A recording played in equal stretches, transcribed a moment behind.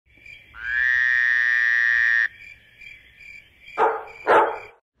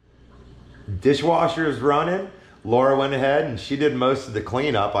Dishwasher is running. Laura went ahead and she did most of the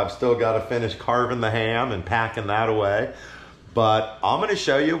cleanup. I've still got to finish carving the ham and packing that away. But I'm going to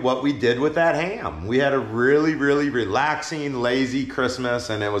show you what we did with that ham. We had a really, really relaxing, lazy Christmas,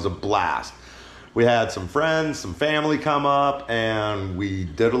 and it was a blast. We had some friends, some family come up, and we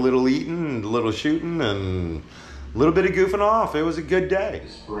did a little eating, a little shooting, and a little bit of goofing off. It was a good day.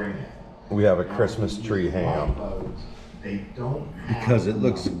 We have a Christmas tree ham because it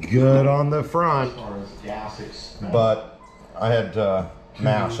looks good on the front, but I had to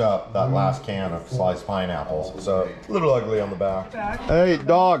mash up that last can of sliced pineapples, so a little ugly on the back. Hey,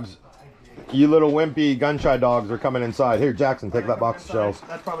 dogs. You little wimpy gun-shy dogs are coming inside. Here, Jackson, take that box of shells.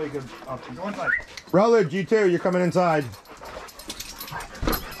 That's probably a good option. Go inside. Rutledge, you too. You're coming inside.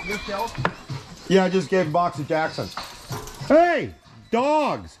 Your shells? Yeah, I just gave a box to Jackson. Hey,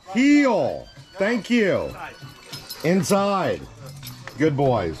 dogs, heel. Thank you. Inside. Good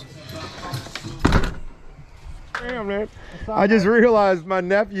boys. Damn, man. I just realized my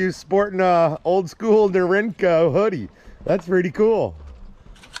nephew's sporting a old school Norinco hoodie. That's pretty cool.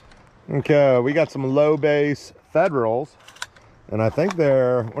 Okay, we got some low base Federals, and I think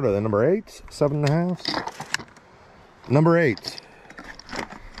they're, what are they, number 8s? 7.5s? Number 8.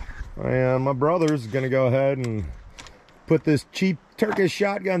 And my brother's gonna go ahead and put this cheap Turkish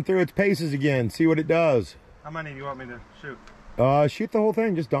shotgun through its paces again, see what it does. How many do you want me to shoot? Shoot the whole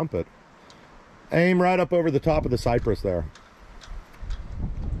thing, just dump it. Aim right up over the top of the cypress there.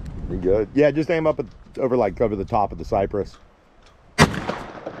 You good? Yeah, just aim up over the top of the cypress.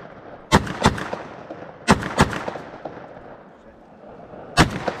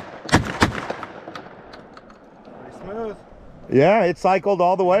 Smooth. Yeah, it cycled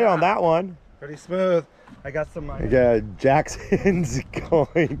all the way on that one. Pretty smooth. I got some. Yeah, Jackson's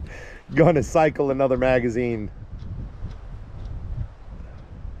going to cycle another magazine.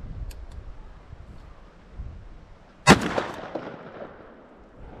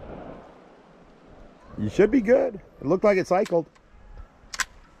 You should be good. It looked like it cycled.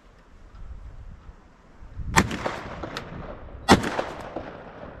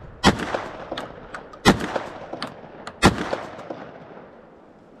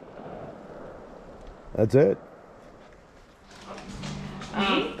 That's it.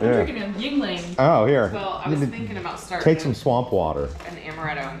 I'm drinking a Yingling. Oh, here. Well, I was thinking about starting. Take some swamp water. An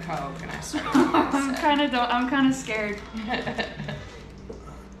amaretto and Coke, and I started. I'm kind of scared.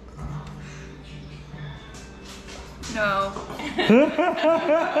 No. You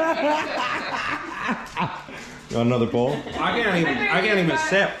want another pull? I can't even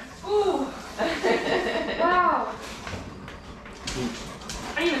sip. Ooh. Wow.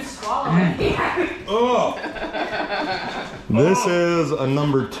 I didn't even swallow it. Oh. This is a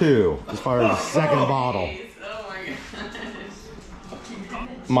number 2 as far as the second bottle. Oh my gosh.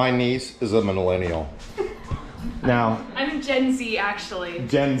 My niece is a millennial. Now, I'm Gen Z, actually.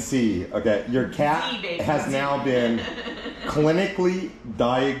 Gen Z. Okay, your cat has now been clinically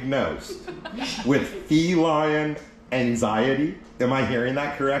diagnosed with feline anxiety. Am I hearing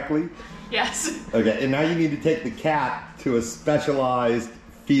that correctly? Yes. Okay, and now you need to take the cat to a specialized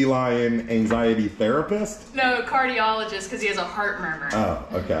feline anxiety therapist? No, cardiologist, because he has a heart murmur. Oh,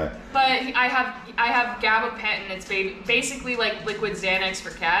 okay. But I have gabapentin. It's basically like liquid Xanax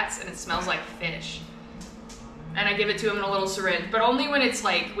for cats, and it smells like fish. And I give it to him in a little syringe, but only when it's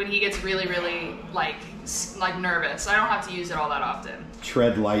like, when he gets really, really like nervous. I don't have to use it all that often.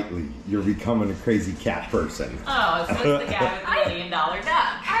 Tread lightly. You're becoming a crazy cat person. Oh, so it's the guy with the $1 million duck.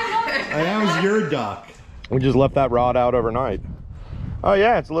 I love it. And that was your duck. We just left that rod out overnight. Oh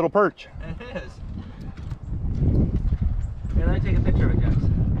yeah, it's a little perch. It is. Here, let me take a picture of it, guys.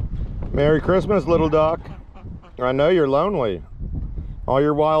 Merry Christmas, little duck. I know you're lonely. All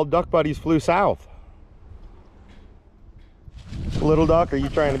your wild duck buddies flew south. Little duck, are you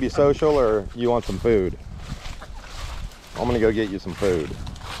trying to be social or you want some food? I'm gonna go get you some food.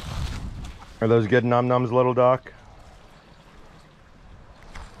 Are those good num-nums, little duck?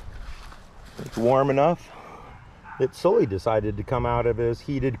 It's warm enough that Sully decided to come out of his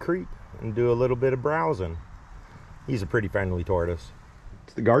heated creep and do a little bit of browsing. He's a pretty friendly tortoise.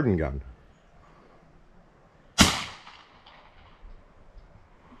 It's the garden gun.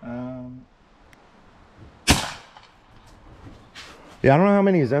 Yeah, I don't know how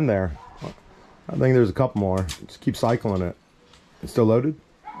many is in there. I think there's a couple more. Just keep cycling it. It's still loaded?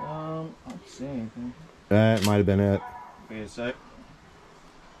 I don't see anything. That might have been it. Wait a sec.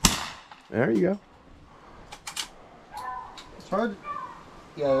 There you go. It's hard.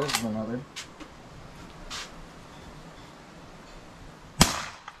 Yeah, there's another.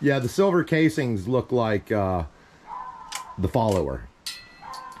 Yeah, the silver casings look like the follower.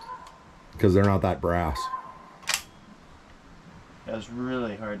 because they're not that brass. Yeah, it's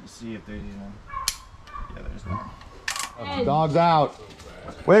really hard to see if there's even. Yeah, there's not. Dog's out.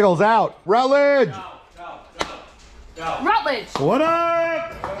 Wiggles out. Rutledge! Rutledge. What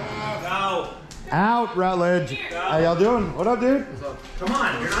up? Out, Rutledge. How y'all doing? What up, dude? Come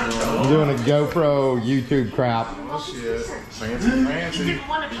on, you're not I'm doing a GoPro YouTube crap. Oh shit. Fancy.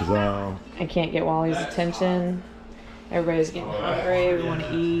 So, I can't get Wally's attention. Everybody's getting hungry. We want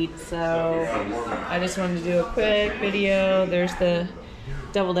to eat. So I just wanted to do a quick video. There's the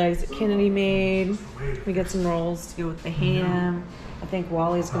deviled eggs that Kennedy made. We got some rolls to go with the ham. I think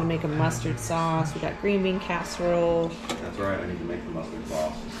Wally's going to make a mustard sauce. We got green bean casserole. that's right. I need to make the mustard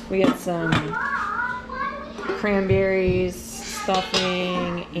sauce. We got some cranberries,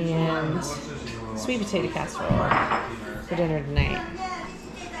 stuffing, and sweet potato casserole for dinner tonight.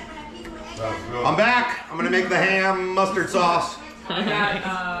 I'm back. I'm going to make the ham mustard sauce. I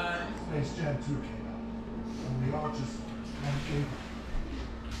got, Space Jam 2 came out. And we all just gave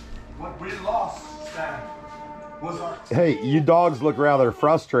what we lost, Stan, was our Hey, you dogs look rather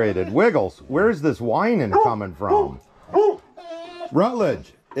frustrated. Wiggles, where's this whining coming from?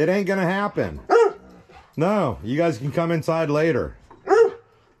 Rutledge, it ain't gonna happen. No, you guys can come inside later.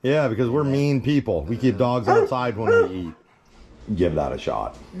 Yeah, because we're mean people. We keep dogs outside when we eat. Give that a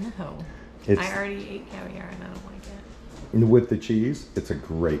shot. no. It's, I already ate caviar and I don't like it. with the cheese, it's a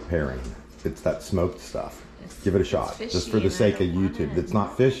great pairing. It's that smoked stuff. Give it a shot, fishy just for the and sake I of don't want YouTube. it. It's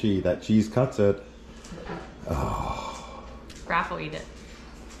not fishy. That cheese cuts it. Raph will eat it.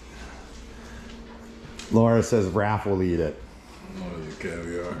 Laura says Raph will eat it.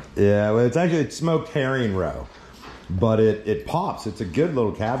 caviar. Yeah, well, it's smoked herring roe, but it pops. It's a good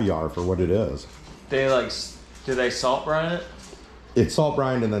little caviar for what it is. They like, do they salt brine it? It's salt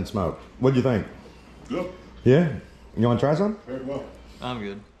brined and then smoked. What'd you think? Good. Yeah, you want to try some? Very well. I'm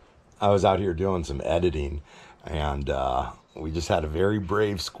good. I was out here doing some editing, and we just had a very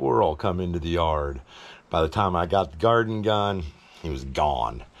brave squirrel come into the yard. By the time I got the garden gun, he was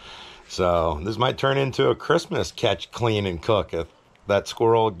gone. So this might turn into a Christmas catch, clean, and cook if that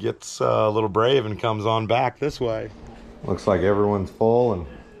squirrel gets a little brave and comes on back this way. Looks like everyone's full and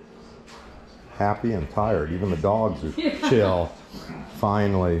happy and tired. Even the dogs are chill.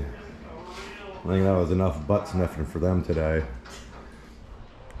 Finally. I think that was enough butt sniffing for them today.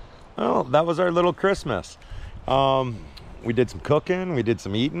 Well, that was our little Christmas. We did some cooking, we did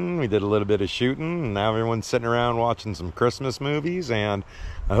some eating, we did a little bit of shooting, and now everyone's sitting around watching some Christmas movies, and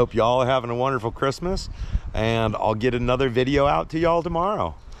I hope y'all are having a wonderful Christmas, and I'll get another video out to y'all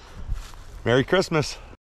tomorrow. Merry Christmas.